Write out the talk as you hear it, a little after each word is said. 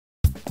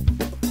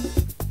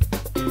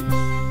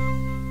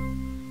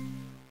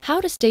How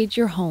to stage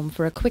your home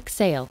for a quick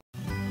sale.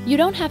 You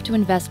don't have to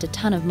invest a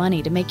ton of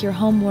money to make your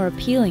home more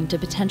appealing to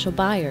potential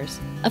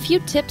buyers. A few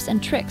tips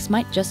and tricks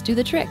might just do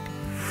the trick.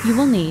 You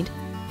will need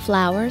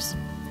flowers,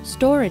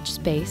 storage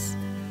space,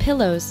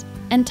 pillows,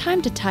 and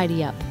time to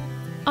tidy up.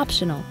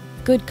 Optional,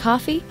 good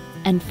coffee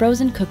and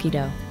frozen cookie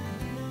dough.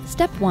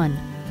 Step 1.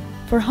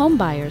 For home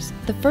buyers,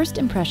 the first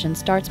impression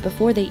starts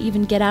before they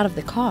even get out of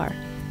the car,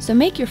 so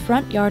make your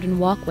front yard and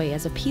walkway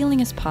as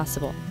appealing as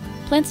possible.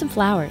 Plant some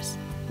flowers,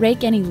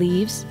 rake any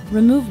leaves,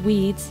 remove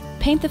weeds,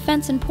 paint the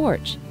fence and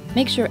porch.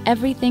 Make sure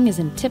everything is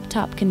in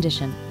tip-top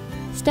condition.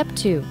 Step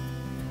 2.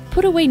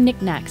 Put away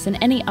knickknacks and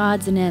any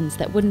odds and ends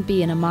that wouldn't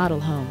be in a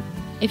model home.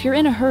 If you're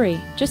in a hurry,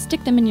 just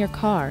stick them in your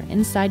car,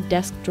 inside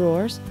desk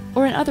drawers,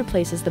 or in other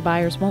places the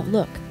buyers won't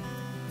look.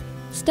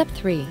 Step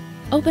 3.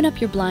 Open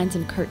up your blinds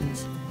and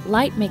curtains.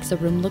 Light makes a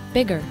room look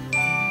bigger.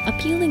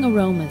 Appealing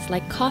aromas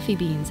like coffee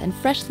beans and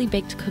freshly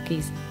baked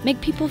cookies make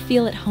people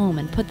feel at home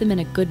and put them in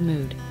a good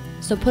mood.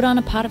 So put on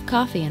a pot of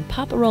coffee and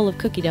pop a roll of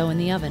cookie dough in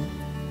the oven.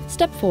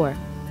 Step 4.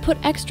 Put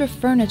extra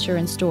furniture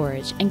in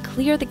storage and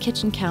clear the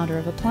kitchen counter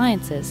of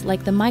appliances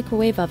like the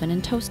microwave oven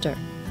and toaster.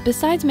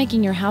 Besides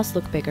making your house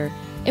look bigger,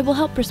 it will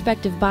help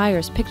prospective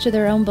buyers picture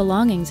their own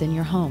belongings in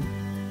your home.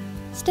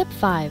 Step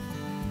 5.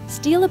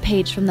 Steal a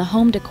page from the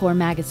home decor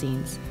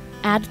magazines.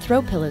 Add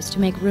throw pillows to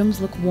make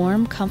rooms look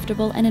warm,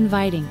 comfortable, and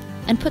inviting,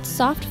 and put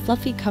soft,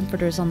 fluffy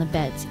comforters on the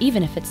beds,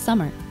 even if it's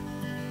summer.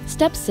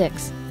 Step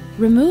 6.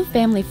 Remove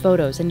family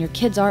photos and your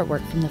kids'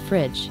 artwork from the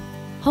fridge.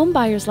 Home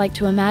buyers like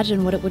to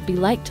imagine what it would be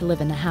like to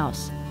live in the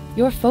house.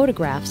 Your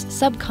photographs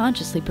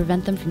subconsciously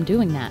prevent them from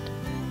doing that.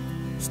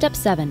 Step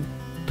 7.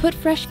 Put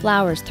fresh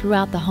flowers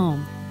throughout the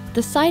home.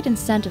 The sight and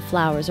scent of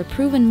flowers are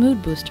proven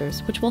mood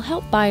boosters, which will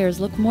help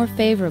buyers look more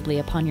favorably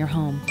upon your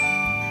home.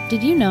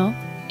 Did you know?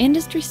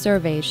 Industry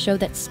surveys show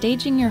that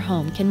staging your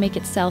home can make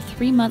it sell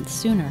 3 months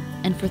sooner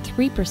and for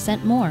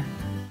 3% more.